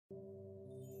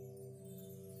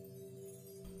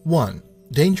1.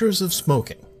 Dangers of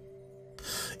smoking.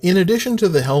 In addition to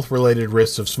the health-related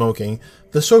risks of smoking,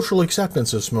 the social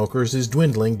acceptance of smokers is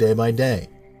dwindling day by day.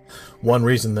 One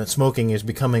reason that smoking is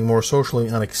becoming more socially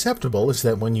unacceptable is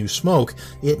that when you smoke,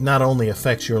 it not only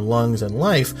affects your lungs and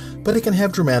life, but it can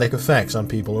have dramatic effects on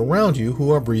people around you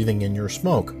who are breathing in your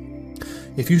smoke.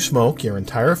 If you smoke, your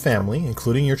entire family,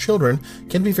 including your children,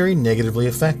 can be very negatively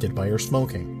affected by your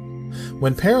smoking.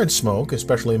 When parents smoke,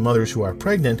 especially mothers who are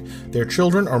pregnant, their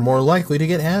children are more likely to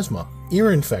get asthma,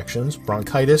 ear infections,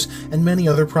 bronchitis, and many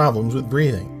other problems with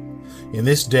breathing. In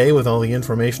this day, with all the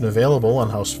information available on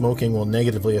how smoking will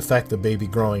negatively affect the baby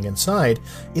growing inside,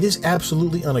 it is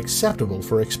absolutely unacceptable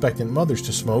for expectant mothers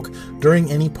to smoke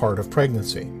during any part of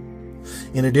pregnancy.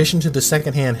 In addition to the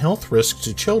secondhand health risks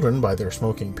to children by their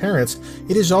smoking parents,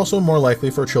 it is also more likely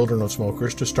for children of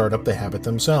smokers to start up the habit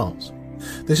themselves.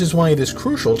 This is why it is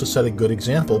crucial to set a good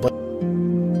example by